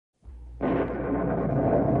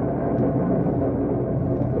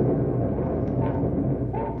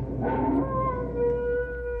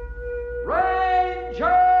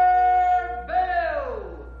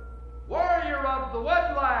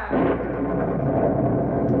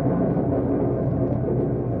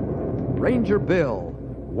Ranger Bill,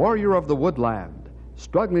 warrior of the woodland,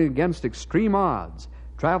 struggling against extreme odds,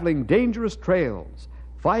 traveling dangerous trails,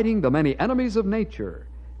 fighting the many enemies of nature.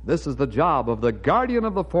 This is the job of the guardian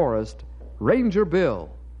of the forest, Ranger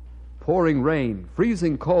Bill. Pouring rain,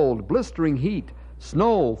 freezing cold, blistering heat,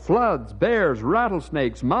 snow, floods, bears,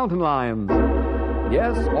 rattlesnakes, mountain lions.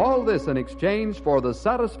 Yes, all this in exchange for the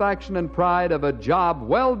satisfaction and pride of a job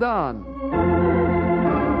well done.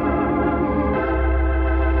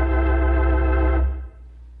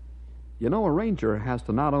 You know, a ranger has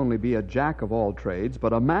to not only be a jack of all trades,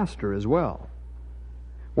 but a master as well.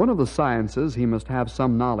 One of the sciences he must have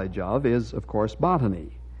some knowledge of is, of course,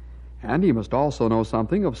 botany. And he must also know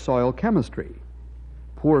something of soil chemistry.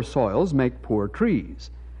 Poor soils make poor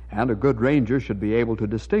trees, and a good ranger should be able to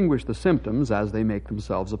distinguish the symptoms as they make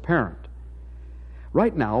themselves apparent.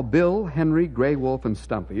 Right now, Bill, Henry, Gray Wolf, and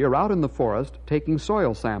Stumpy are out in the forest taking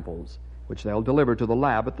soil samples, which they'll deliver to the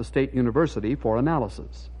lab at the State University for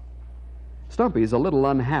analysis. Stumpy's a little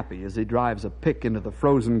unhappy as he drives a pick into the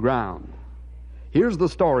frozen ground. Here's the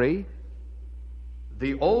story,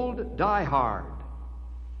 The Old Die Hard.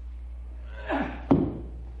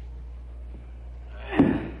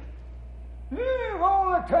 Of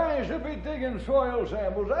all the times to be digging soil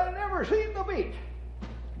samples, I never seen the beat.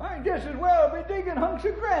 I just as well be digging hunks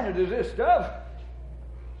of granite as this stuff.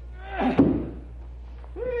 You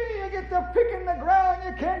get the pick in the ground,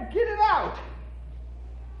 you can't get it out.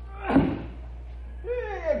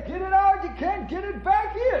 You get it out, you can't get it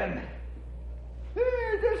back in.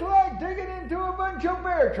 Just like digging into a bunch of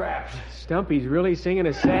bear traps. Stumpy's really singing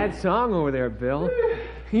a sad song over there, Bill.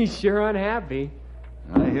 He's sure unhappy.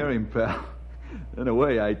 I hear him, pal. In a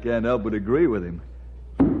way, I can't help but agree with him.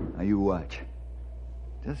 Now, you watch.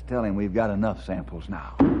 Just tell him we've got enough samples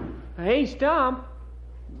now. Hey, Stump.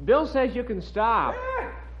 Bill says you can stop.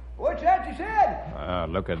 What's that you said?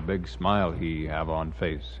 Look at big smile he have on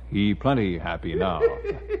face. He plenty happy now.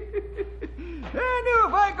 I knew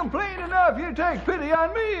if I complained enough, you'd take pity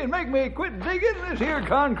on me and make me quit digging this here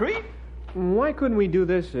concrete. Why couldn't we do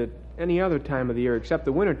this at any other time of the year except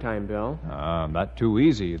the wintertime, Bill? Not too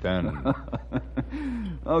easy, then.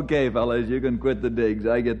 Okay, fellas, you can quit the digs.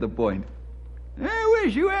 I get the point. I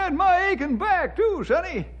wish you had my aching back, too,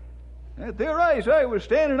 Sonny. That there ice I was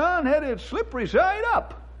standing on had its slippery side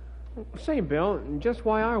up. Say, Bill, just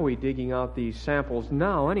why are we digging out these samples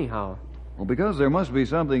now, anyhow? Well, because there must be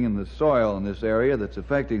something in the soil in this area that's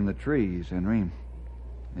affecting the trees, Henry.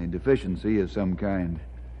 A deficiency of some kind.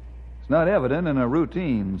 It's not evident in a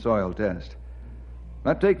routine soil test.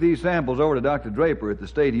 I'll take these samples over to Dr. Draper at the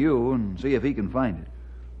State U and see if he can find it.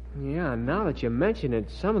 Yeah, now that you mention it,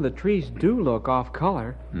 some of the trees do look off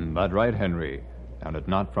color. That's right, Henry. And it's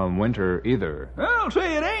not from winter either. I'll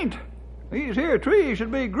say it ain't. These here trees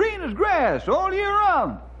should be green as grass all year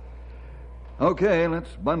round. Okay,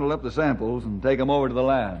 let's bundle up the samples and take them over to the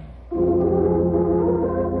lab.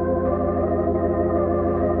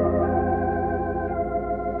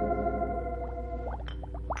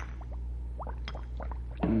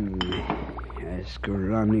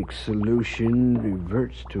 Ascoronic solution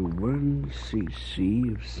reverts to 1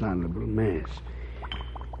 cc of soluble mass.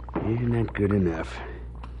 Not good enough.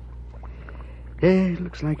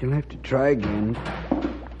 Looks like I'll have to try again.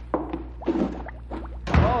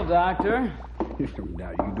 Oh, Doctor. Now,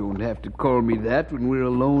 you don't have to call me that when we're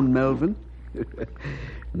alone, Melvin.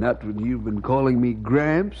 Not when you've been calling me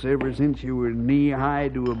Gramps ever since you were knee-high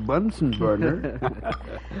to a Bunsen burner.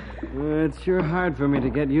 It's sure hard for me to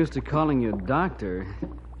get used to calling you Doctor.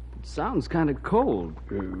 It sounds kind of cold.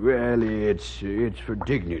 Well, it's for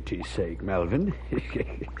dignity's sake, Melvin.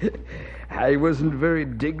 I wasn't very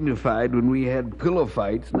dignified when we had pillow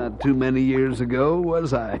fights not too many years ago,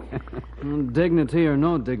 was I? Dignity or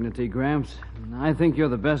no dignity, Gramps, I think you're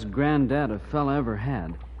the best granddad a fella ever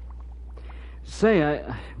had. Say,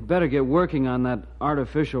 I better get working on that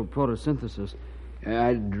artificial photosynthesis.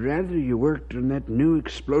 I'd rather you worked on that new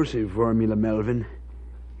explosive formula, Melvin.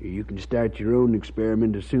 You can start your own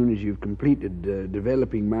experiment as soon as you've completed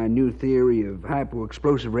developing my new theory of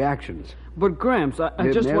hypo-explosive reactions. But, Gramps,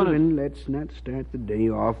 I just want to... Melvin, let's not start the day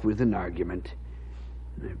off with an argument.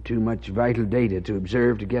 I have too much vital data to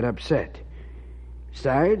observe to get upset.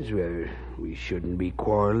 Besides, well, we shouldn't be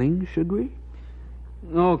quarreling, should we?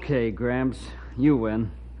 Okay, Gramps, you win.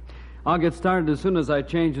 I'll get started as soon as I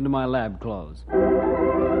change into my lab clothes.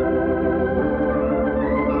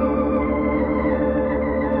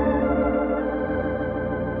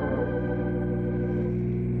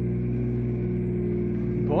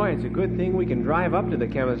 Boy, it's a good thing we can drive up to the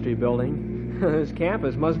chemistry building. This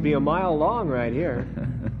campus must be a mile long right here.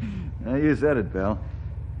 You said it, pal.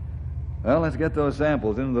 Well, let's get those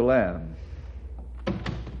samples into the lab.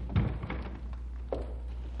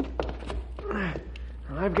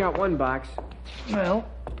 I've got one box. Well,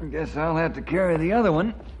 I guess I'll have to carry the other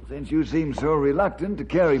one, since you seem so reluctant to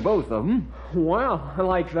carry both of them. Well, I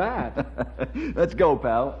like that. Let's go,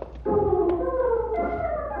 pal.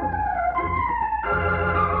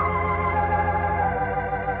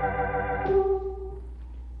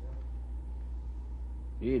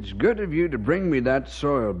 It's good of you to bring me that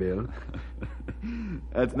soil, Bill.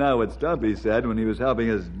 That's not what Stumpy said when he was helping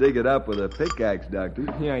us dig it up with a pickaxe, Doctor.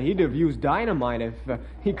 Yeah, he'd have used dynamite if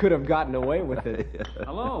he could have gotten away with it.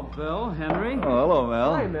 Hello, Bill, Henry. Oh, hello,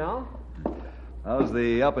 Mel. Hi, Mel. How's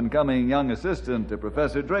the up-and-coming young assistant to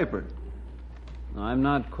Professor Draper? I'm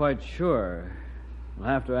not quite sure. I'll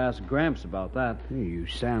have to ask Gramps about that. You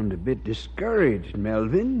sound a bit discouraged,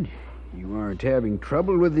 Melvin. You aren't having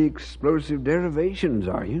trouble with the explosive derivations,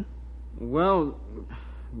 are you? Well,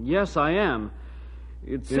 yes, I am.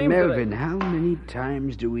 It seems Melvin, how many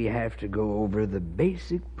times do we have to go over the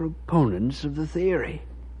basic proponents of the theory?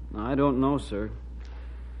 I don't know, sir.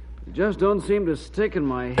 It just don't seem to stick in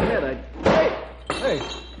my head. Hey,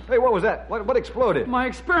 what was that? What exploded? My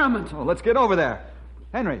experiment! Oh, let's get over there.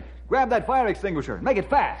 Henry, grab that fire extinguisher. Make it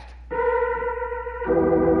fast.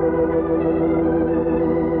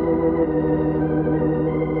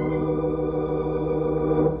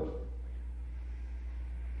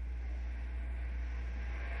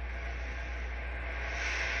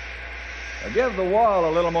 Give the wall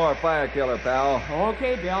a little more fire killer, pal.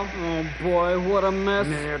 Okay, Bill. Oh, boy, what a mess.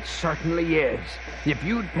 It certainly is. If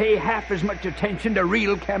you'd pay half as much attention to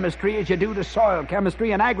real chemistry as you do to soil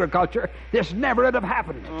chemistry and agriculture, this never would have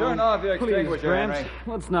happened. Turn off your Please, extinguisher, Gramps, Henry.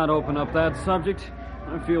 let's not open up that subject.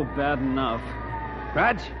 I feel bad enough.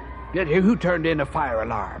 Raj, who turned in a fire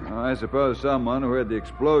alarm? Oh, I suppose someone who heard the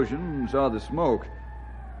explosion and saw the smoke.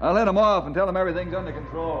 I'll let him off and tell him everything's under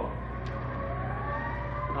control.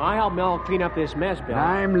 I'll help Mel clean up this mess, Bill.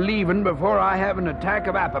 I'm leaving before I have an attack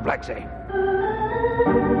of apoplexy.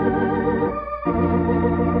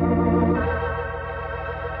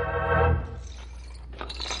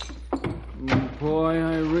 Boy,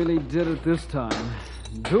 I really did it this time.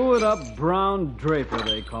 Do it up, Brown Draper,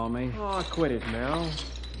 they call me. Oh, quit it, Mel.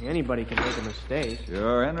 Anybody can make a mistake.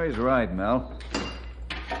 Sure, Henry's right, Mel.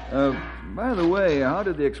 By the way, how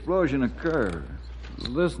did the explosion occur?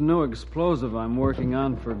 This new explosive I'm working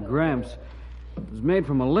on for Gramps is made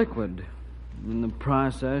from a liquid. In the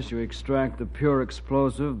process, you extract the pure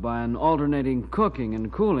explosive by an alternating cooking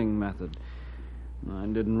and cooling method. I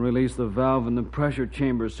didn't release the valve in the pressure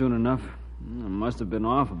chamber soon enough. I must have been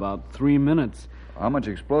off about 3 minutes. How much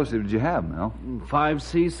explosive did you have, Mel? 5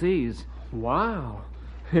 cc's. Wow.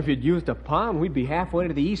 If you'd used a pound, we'd be halfway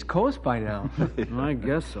to the East Coast by now. I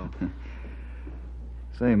guess so.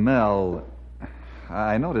 Say, Mel,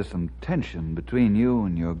 I noticed some tension between you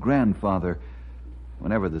and your grandfather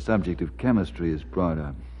whenever the subject of chemistry is brought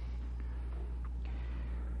up.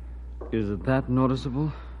 Is it that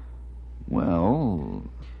noticeable? Well,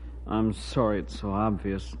 I'm sorry it's so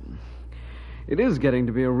obvious. It is getting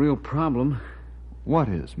to be a real problem. what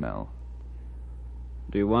is, Mel?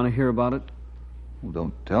 Do you want to hear about it? Well,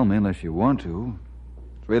 don't tell me unless you want to.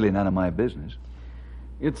 It's really none of my business.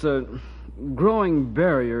 It's a growing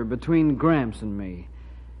barrier between Gramps and me.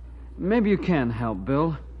 Maybe you can help,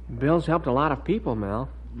 Bill. Bill's helped a lot of people, Mel.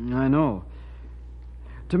 I know.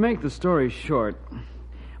 To make the story short,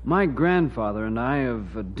 my grandfather and I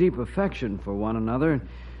have a deep affection for one another.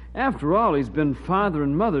 After all, he's been father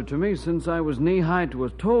and mother to me since I was knee-high to a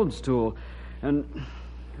toadstool. And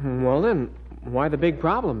Well, then, why the big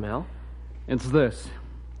problem, Mel? it's this.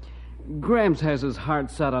 Gramps has his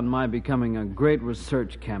heart set on my becoming a great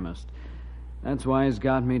research chemist. That's why he's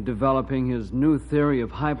got me developing his new theory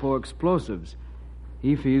of hypoexplosives.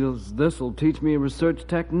 He feels this'll teach me research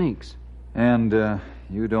techniques. And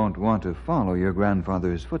you don't want to follow your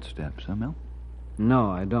grandfather's footsteps, huh, Mel?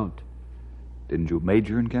 No, I don't. Didn't you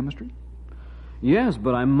major in chemistry? Yes,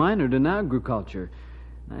 but I minored in agriculture.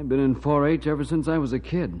 I've been in 4-H ever since I was a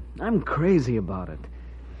kid. I'm crazy about it.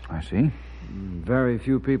 I see. Very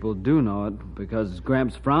few people do know it because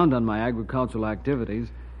Gramps frowned on my agricultural activities.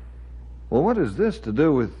 Well, what has this to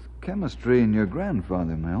do with chemistry and your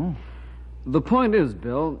grandfather, Mel? The point is,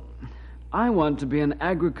 Bill, I want to be an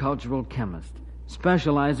agricultural chemist,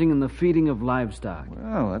 specializing in the feeding of livestock.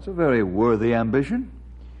 Well, that's a very worthy ambition.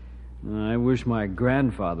 I wish my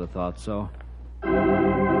grandfather thought so.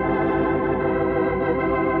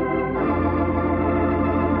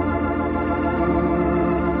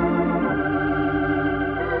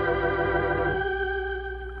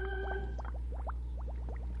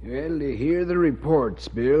 Well, to hear the reports,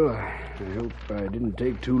 Bill. I hope I didn't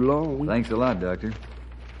take too long. Thanks a lot, Doctor.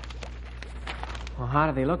 Well, how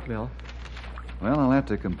do they look, Bill? Well, I'll have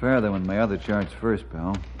to compare them with my other charts first,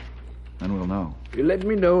 pal. Then we'll know. You let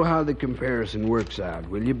me know how the comparison works out,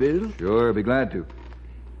 will you, Bill? Sure, be glad to.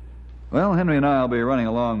 Well, Henry and I'll be running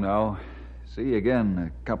along now. See you again in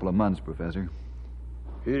a couple of months, Professor.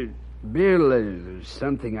 Bill, there's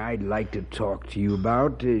something I'd like to talk to you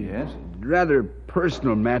about. Yes? Rather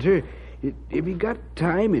personal matter. If you got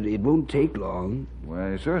time, it won't take long.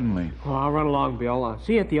 Why, certainly. Well, I'll run along, Bill. I'll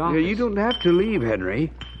see you at the office. You don't have to leave,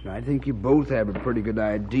 Henry. I think you both have a pretty good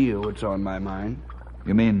idea what's on my mind.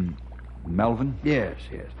 You mean Melvin? Yes.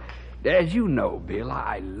 As you know, Bill,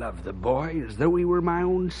 I love the boy as though he were my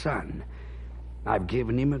own son. I've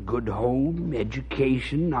given him a good home,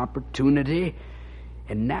 education, opportunity,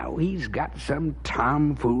 and now he's got some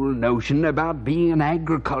tomfool notion about being an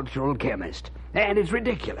agricultural chemist. And it's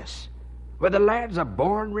ridiculous. Well, the lad's a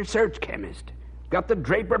born research chemist. Got the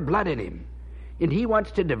Draper blood in him. And he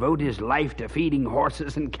wants to devote his life to feeding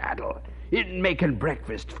horses and cattle, and making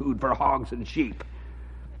breakfast food for hogs and sheep.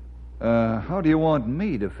 How do you want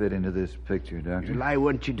me to fit into this picture, Doctor? Well, I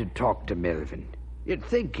want you to talk to Melvin. You'd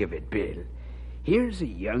think of it, Bill. Here's a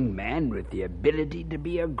young man with the ability to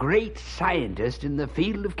be a great scientist in the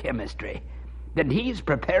field of chemistry. Then he's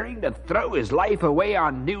preparing to throw his life away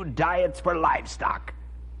on new diets for livestock.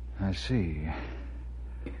 I see.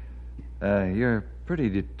 You're pretty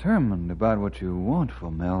determined about what you want for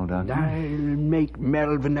Mel, Doctor. I'll make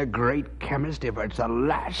Melvin a great chemist if it's the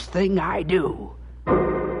last thing I do.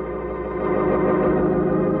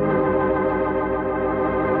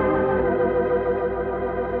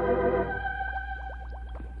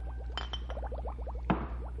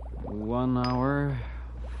 One hour,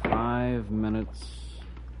 5 minutes,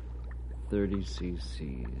 30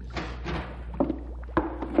 cc's.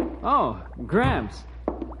 Oh, Gramps.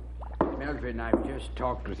 Melvin, I've just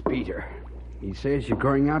talked with Peter. He says you're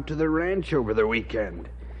going out to the ranch over the weekend.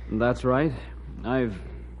 That's right. I've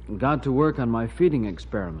got to work on my feeding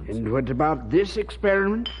experiments. And what about this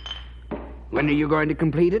experiment? When are you going to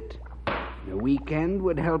complete it? The weekend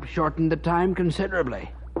would help shorten the time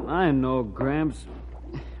considerably. I know, Gramps,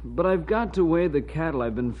 but I've got to weigh the cattle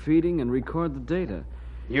I've been feeding and record the data.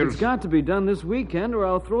 It's got to be done this weekend or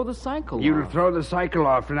I'll throw the cycle You'll off. throw the cycle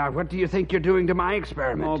off. Now, what do you think you're doing to my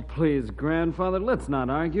experiment? Oh, please, Grandfather, let's not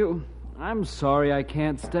argue. I'm sorry I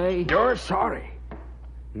can't stay. You're sorry.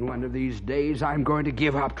 One of these days, I'm going to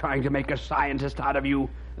give up trying to make a scientist out of you.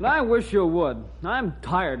 And I wish you would. I'm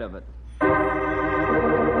tired of it.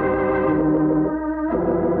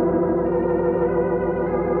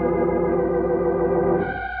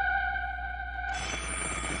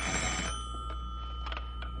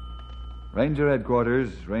 Ranger Headquarters,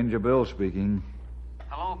 Ranger Bill speaking.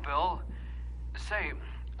 Hello, Bill. Say,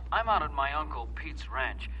 I'm out at my Uncle Pete's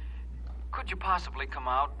ranch. Could you possibly come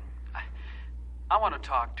out? I want to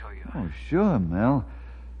talk to you. Oh, sure, Mel.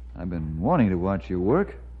 I've been wanting to watch you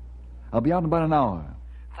work. I'll be out in about an hour.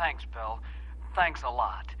 Thanks, Bill. Thanks a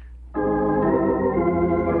lot.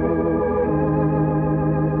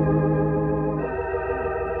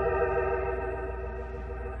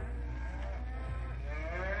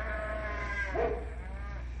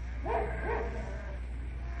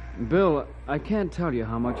 Bill, I can't tell you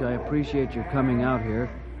how much I appreciate your coming out here.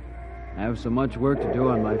 I have so much work to do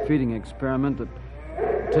on my feeding experiment that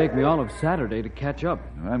it'll take me all of Saturday to catch up.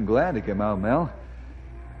 I'm glad to come out, Mel.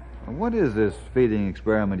 What is this feeding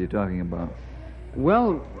experiment you're talking about?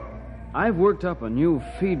 Well, I've worked up a new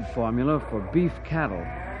feed formula for beef cattle.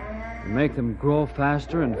 To make them grow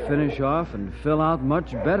faster and finish off and fill out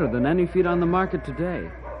much better than any feed on the market today.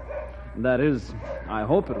 That is, I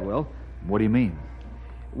hope it will. What do you mean?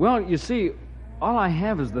 Well, you see, all I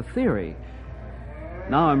have is the theory.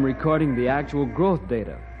 Now I'm recording the actual growth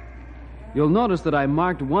data. You'll notice that I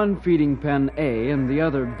marked one feeding pen A and the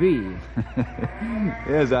other B.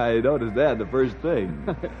 Yes, I noticed that the first thing.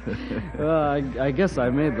 I guess I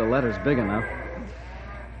made the letters big enough.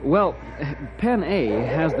 Well, pen A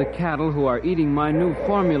has the cattle who are eating my new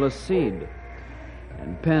formula seed.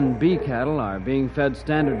 And pen B cattle are being fed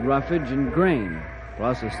standard roughage and grain,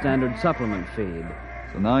 plus a standard supplement feed.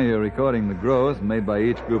 So now you're recording the growth made by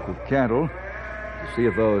each group of cattle to see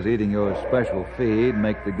if those eating your special feed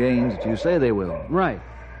make the gains that you say they will. Right.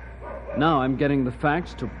 Now I'm getting the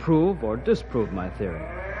facts to prove or disprove my theory.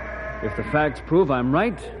 If the facts prove I'm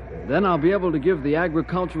right, then I'll be able to give the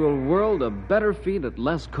agricultural world a better feed at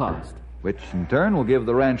less cost. Which in turn will give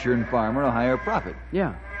the rancher and farmer a higher profit.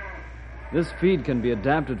 Yeah. This feed can be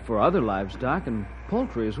adapted for other livestock and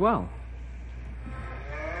poultry as well.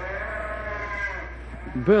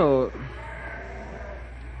 Bill,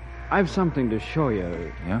 I've something to show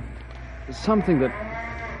you. Yeah? Something that,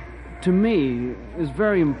 to me, is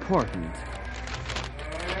very important.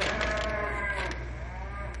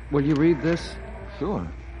 Will you read this? Sure.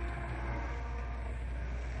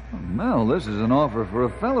 Well, Mel, this is an offer for a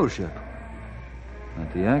fellowship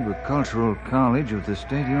at the Agricultural College of the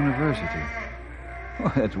State University.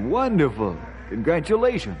 Oh, that's wonderful.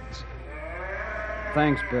 Congratulations.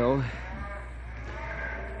 Thanks, Bill.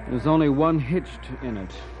 There's only one hitch in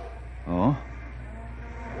it. Oh?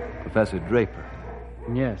 Professor Draper.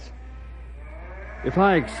 Yes. If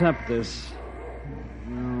I accept this,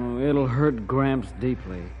 it'll hurt Gramps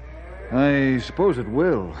deeply. I suppose it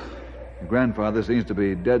will. Your grandfather seems to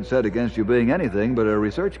be dead set against you being anything but a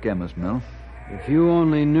research chemist, Mel. If you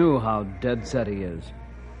only knew how dead set he is.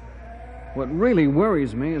 What really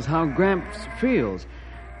worries me is how Gramps feels.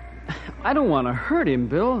 I don't want to hurt him,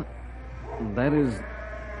 Bill. That is,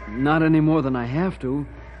 not any more than I have to.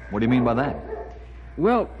 What do you mean by that?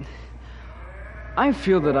 Well, I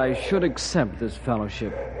feel that I should accept this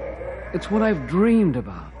fellowship. It's what I've dreamed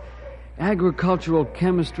about. Agricultural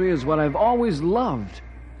chemistry is what I've always loved.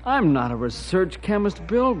 I'm not a research chemist,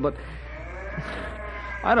 Bill, but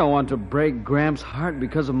I don't want to break Gramps' heart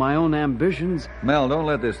because of my own ambitions. Mel, don't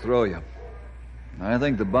let this throw you. I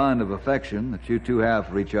think the bond of affection that you two have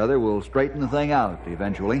for each other will straighten the thing out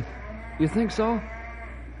eventually. You think so?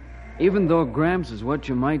 Even though Gramps is what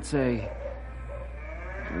you might say,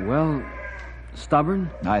 well,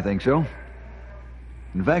 stubborn? I think so.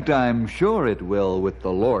 In fact, I'm sure it will with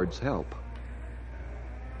the Lord's help.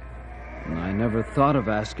 I never thought of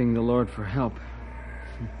asking the Lord for help.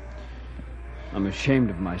 I'm ashamed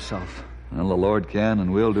of myself. Well, the Lord can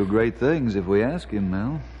and will do great things if we ask Him,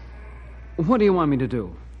 Mel. What do you want me to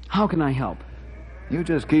do? How can I help? You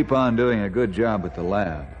just keep on doing a good job at the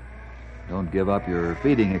lab. Don't give up your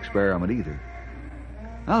feeding experiment either.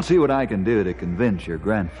 I'll see what I can do to convince your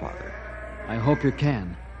grandfather. I hope you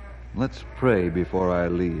can. Let's pray before I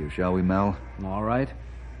leave, shall we, Mel? All right.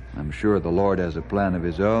 I'm sure the Lord has a plan of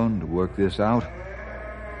His own to work this out.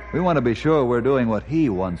 We want to be sure we're doing what He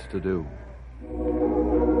wants to do.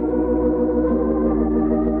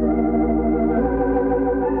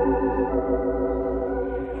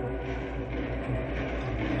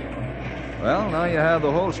 Well, now you have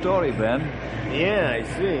the whole story, Ben. Yeah, I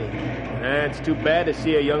see. It's too bad to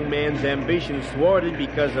see a young man's ambition thwarted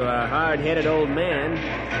because of a hard-headed old man.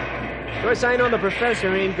 Of course, I know the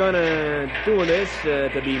professor ain't gonna do this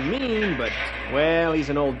to be mean, but, well, he's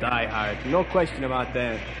an old diehard. No question about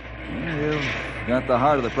that. You got the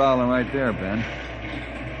heart of the problem right there, Ben.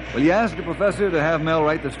 Will you ask the professor to have Mel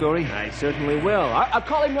write the story? I certainly will. I'll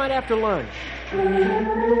call him right after lunch.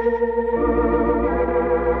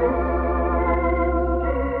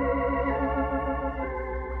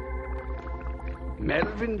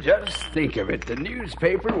 Melvin, just think of it. The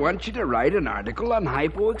newspaper wants you to write an article on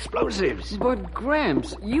hypo-explosives. But,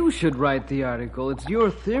 Gramps, you should write the article. It's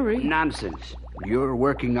your theory. Nonsense. You're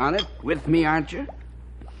working on it with me, aren't you?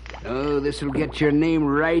 Oh, this'll get your name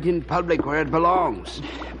right in public where it belongs.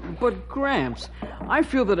 But, Gramps, I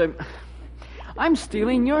feel that I'm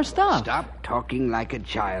stealing your stuff. Stop talking like a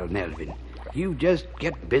child, Melvin. You just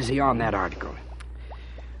get busy on that article.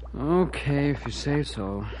 Okay, if you say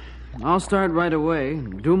so. I'll start right away.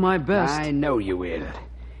 Do my best. I know you will.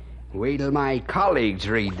 Wait till my colleagues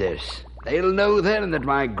read this. They'll know then that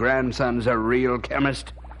my grandson's a real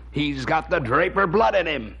chemist. He's got the Draper blood in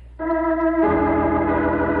him.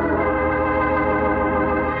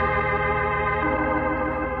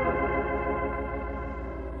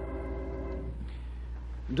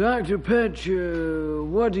 Dr. Petch,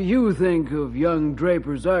 what do you think of young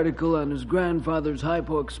Draper's article on his grandfather's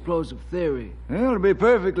hypo-explosive theory? Well, to be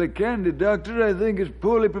perfectly candid, Doctor, I think it's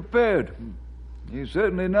poorly prepared. He's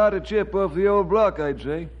certainly not a chip off the old block, I'd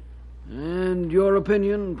say. And your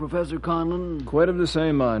opinion, Professor Conlon? Quite of the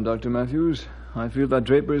same mind, Dr. Matthews. I feel that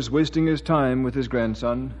Draper is wasting his time with his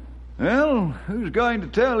grandson. Well, who's going to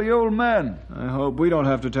tell the old man? I hope we don't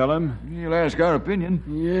have to tell him. He'll ask our opinion.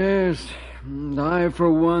 Yes. I,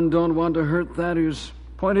 for one, don't want to hurt Thaddeus.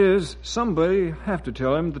 Point is, somebody have to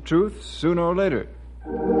tell him the truth sooner or later.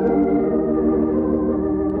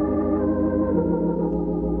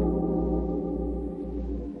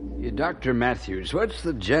 Dr. Matthews, what's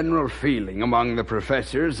the general feeling among the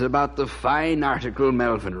professors about the fine article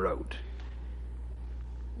Melvin wrote?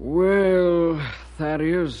 Well,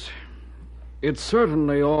 Thaddeus, it's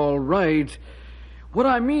certainly all right. What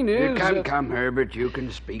I mean is... Come, Herbert, you can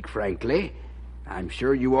speak frankly. I'm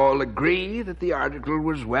sure you all agree that the article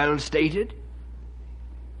was well stated.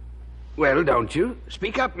 Well, don't you?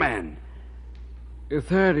 Speak up, man.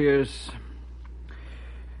 Thaddeus,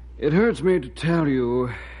 it hurts me to tell you,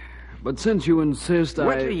 but since you insist,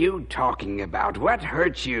 What are you talking about? What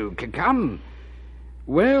hurts you? Come.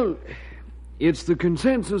 Well, it's the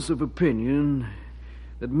consensus of opinion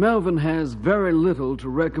that Melvin has very little to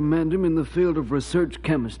recommend him in the field of research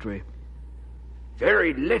chemistry.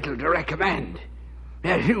 Very little to recommend.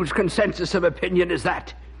 Whose consensus of opinion is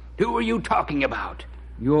that? Who are you talking about?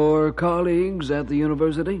 Your colleagues at the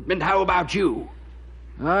university? And how about you?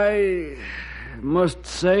 I must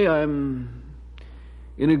say I'm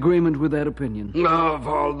in agreement with that opinion. Of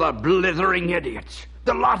all the blithering idiots.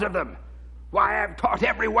 The lot of them. Why, I've taught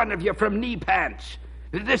every one of you from knee pants.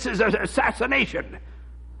 This is an assassination.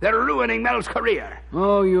 They're ruining Mel's career.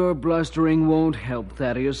 Oh, your blustering won't help,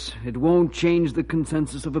 Thaddeus. It won't change the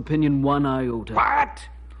consensus of opinion one iota. What?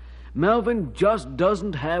 Melvin just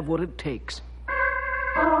doesn't have what it takes.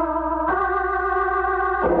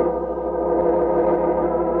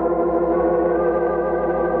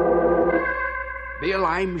 Bill,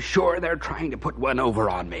 I'm sure they're trying to put one over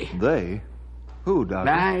on me. They? Who,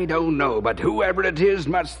 Doctor? I don't know, but whoever it is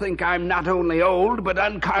must think I'm not only old, but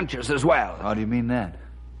unconscious as well. How do you mean that?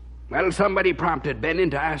 Well, somebody prompted Ben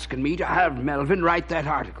into asking me to have Melvin write that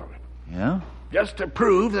article. Yeah? Just to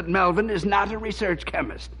prove that Melvin is not a research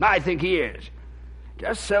chemist. I think he is.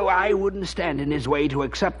 Just so I wouldn't stand in his way to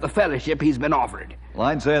accept the fellowship he's been offered. Well,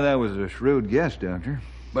 I'd say that was a shrewd guess, Doctor.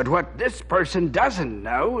 But what this person doesn't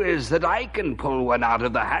know is that I can pull one out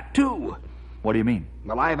of the hat, too. What do you mean?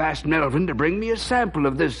 Well, I've asked Melvin to bring me a sample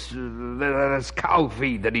of this cow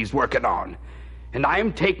feed that he's working on. And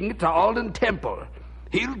I'm taking it to Alden Temple.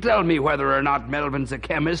 He'll tell me whether or not Melvin's a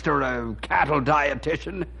chemist or a cattle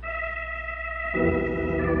dietitian.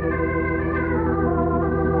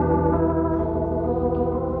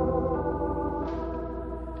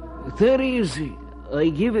 Thaddeus, I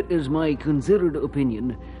give it as my considered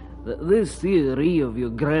opinion that this theory of your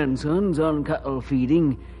grandson's on cattle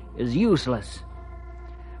feeding is useless.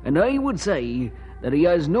 And I would say that he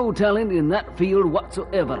has no talent in that field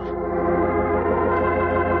whatsoever.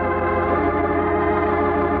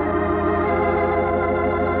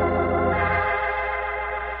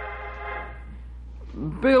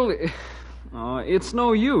 Bill, it's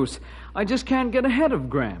no use. I just can't get ahead of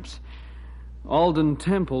Gramps. Alden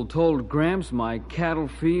Temple told Gramps my cattle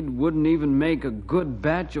feed wouldn't even make a good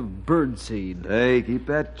batch of birdseed. Hey, keep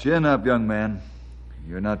that chin up, young man.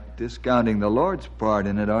 You're not discounting the Lord's part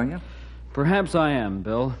in it, are you? Perhaps I am,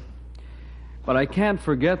 Bill. But I can't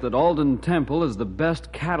forget that Alden Temple is the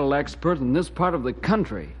best cattle expert in this part of the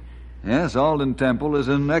country. Yes, Alden Temple is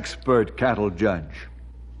an expert cattle judge.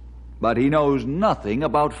 But he knows nothing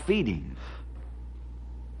about feeding.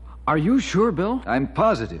 Are you sure, Bill? I'm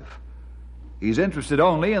positive. He's interested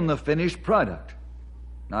only in the finished product,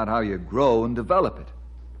 not how you grow and develop it.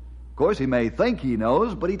 Of course, he may think he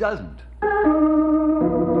knows, but he doesn't.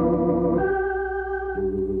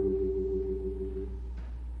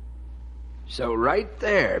 So right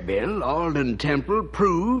there, Bill, Alden Temple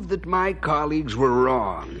proved that my colleagues were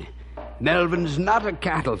wrong. Melvin's not a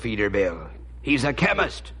cattle feeder, Bill. He's a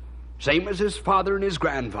chemist, same as his father and his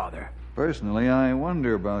grandfather. Personally, I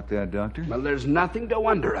wonder about that, Doctor. Well, there's nothing to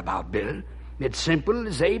wonder about, Bill. It's simple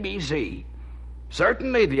as ABC.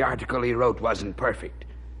 Certainly the article he wrote wasn't perfect,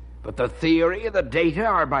 but the theory and the data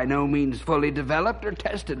are by no means fully developed or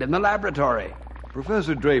tested in the laboratory.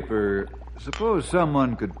 Professor Draper, suppose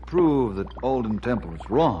someone could prove that Alden Temple is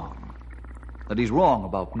wrong, that he's wrong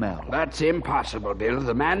about Mel. That's impossible, Bill.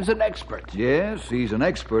 The man's an expert. Yes, he's an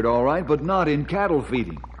expert, all right, but not in cattle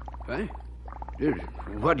feeding. Eh?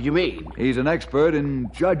 What do you mean? He's an expert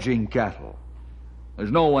in judging cattle.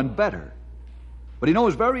 There's no one better. But he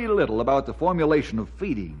knows very little about the formulation of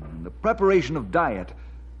feeding and the preparation of diet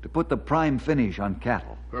to put the prime finish on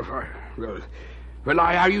cattle. Well,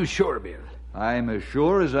 are you sure, Bill? I'm as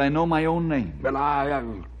sure as I know my own name. Well, I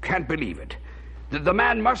can't believe it. The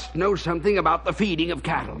man must know something about the feeding of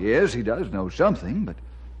cattle. Yes, he does know something, but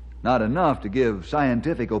not enough to give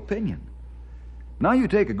scientific opinion. Now you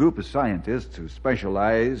take a group of scientists who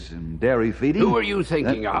specialize in dairy feeding. Who are you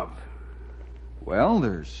thinking of? Well,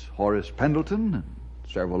 there's Horace Pendleton and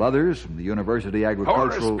several others from the University Agricultural...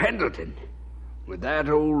 Horace Pendleton? Well, that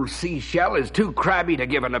old seashell is too crabby to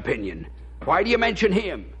give an opinion. Why do you mention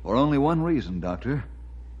him? For only one reason, Doctor.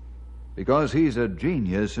 Because he's a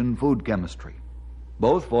genius in food chemistry,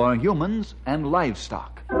 both for humans and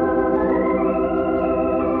livestock.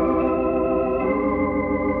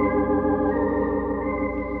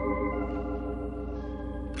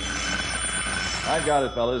 I've got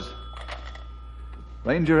it, fellas.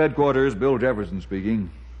 Ranger Headquarters, Bill Jefferson speaking.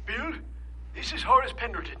 Bill, this is Horace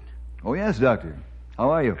Pendleton. Oh, yes, Doctor. How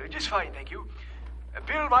are you? Just fine, thank you.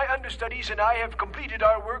 Bill, my understudies and I have completed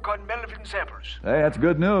our work on Melvin samples. Hey, that's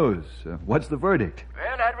good news. What's the verdict?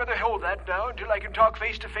 Well, I'd rather hold that now until I can talk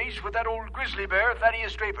face-to-face with that old grizzly bear,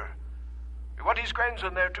 Thaddeus Draper. We want his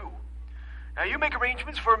grandson there, too. Now, you make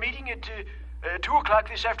arrangements for a meeting at 2 o'clock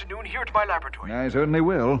this afternoon here at my laboratory. I certainly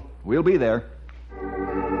will. We'll be there.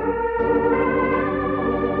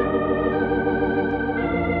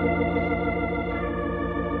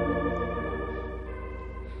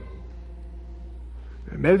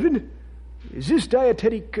 Melvin, is this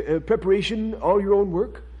dietetic preparation all your own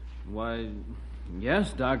work? Why,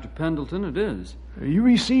 yes, Dr. Pendleton, it is. You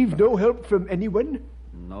received no help from anyone?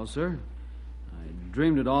 No, sir. I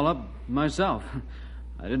dreamed it all up myself.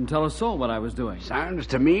 I didn't tell a soul what I was doing. Sounds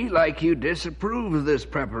to me like you disapprove of this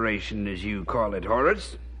preparation, as you call it,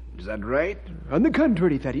 Horace. Is that right? On the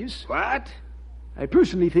contrary, Thaddeus. What? I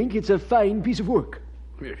personally think it's a fine piece of work.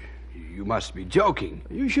 You must be joking.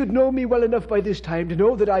 You should know me well enough by this time to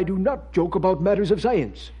know that I do not joke about matters of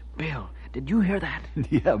science. Bill, did you hear that?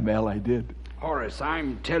 Yeah, Mel, I did. Horace,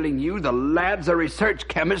 I'm telling you, the lad's a research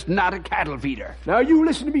chemist, not a cattle feeder. Now you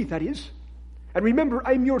listen to me, Thaddeus. And remember,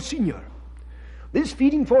 I'm your senior. This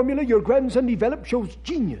feeding formula your grandson developed shows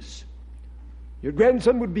genius. Your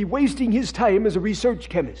grandson would be wasting his time as a research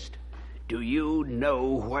chemist. Do you know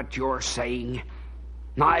what you're saying?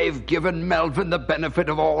 I've given Melvin the benefit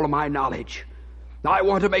of all of my knowledge. I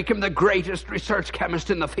want to make him the greatest research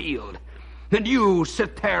chemist in the field. And you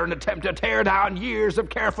sit there and attempt to tear down years of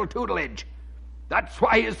careful tutelage. That's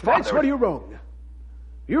why his father... That's where you're wrong.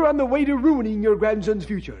 You're on the way to ruining your grandson's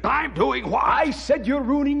future. I'm doing what? I said you're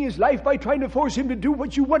ruining his life by trying to force him to do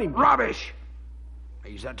what you want him to. Rubbish!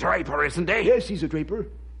 He's a Draper, isn't he? Yes, he's a Draper.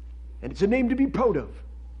 And it's a name to be proud of.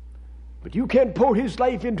 But you can't pour his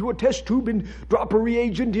life into a test tube and drop a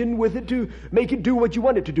reagent in with it to make it do what you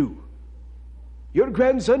want it to do. Your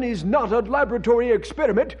grandson is not a laboratory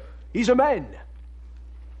experiment. He's a man.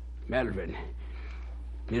 Melvin,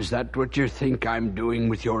 is that what you think I'm doing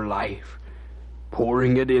with your life?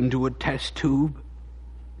 Pouring it into a test tube?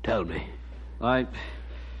 Tell me.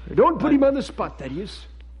 Don't put him on the spot, Thaddeus.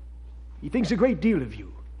 He thinks a great deal of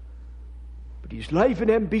you. But his life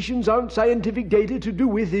and ambitions aren't scientific data to do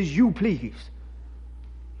with as you please.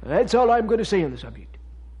 That's all I'm going to say on the subject.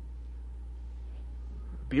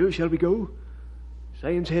 Bill, shall we go?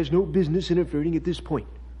 Science has no business interfering at this point.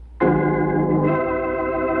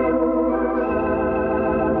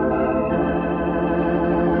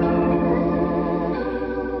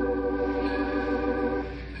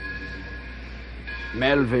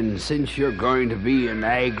 Melvin, since you're going to be an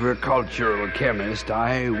agricultural chemist,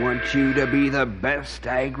 I want you to be the best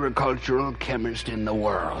agricultural chemist in the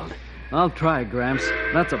world. I'll try, Gramps.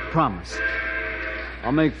 That's a promise.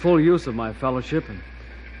 I'll make full use of my fellowship and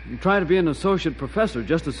try to be an associate professor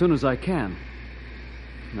just as soon as I can.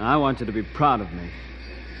 Now, I want you to be proud of me.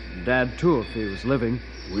 Dad, too, if he was living.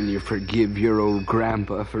 Will you forgive your old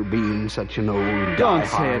grandpa for being such an old Don't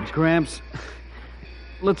say it, Gramps.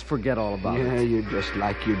 Let's forget all about it. Yeah, you're just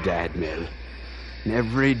like your dad, Mel. And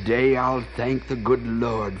every day I'll thank the good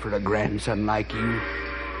Lord for a grandson like you.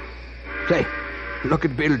 Say, look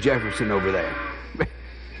at Bill Jefferson over there.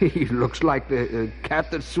 He looks like the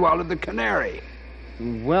cat that swallowed the canary.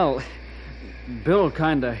 Well, Bill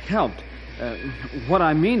kind of helped. What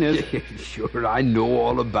I mean is... Sure, I know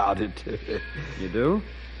all about it. You do?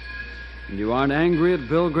 You aren't angry at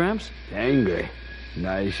Bill, Gramps? Angry?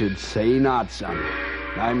 I should say not, son.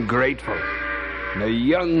 I'm grateful. A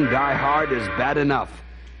young diehard is bad enough,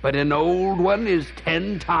 but an old one is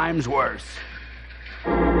 10 times worse.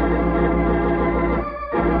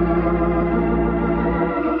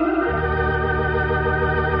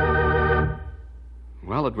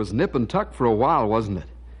 Well, it was nip and tuck for a while, wasn't it?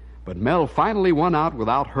 But Mel finally won out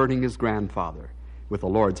without hurting his grandfather. With the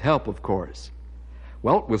Lord's help, of course.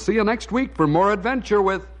 Well, we'll see you next week for more adventure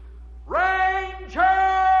with... Ranger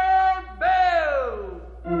Bill!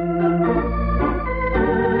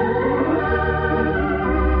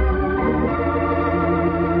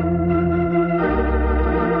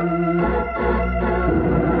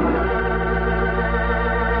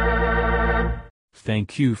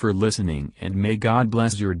 Thank you for listening and may God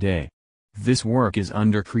bless your day. This work is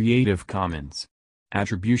under Creative Commons.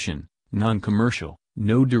 Attribution, non-commercial,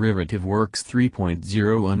 no derivative works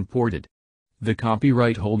 3.0 unported. The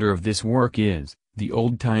copyright holder of this work is the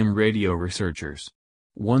Old Time Radio Researchers.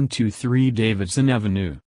 123 Davidson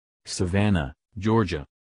Avenue, Savannah, Georgia.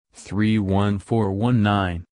 31419.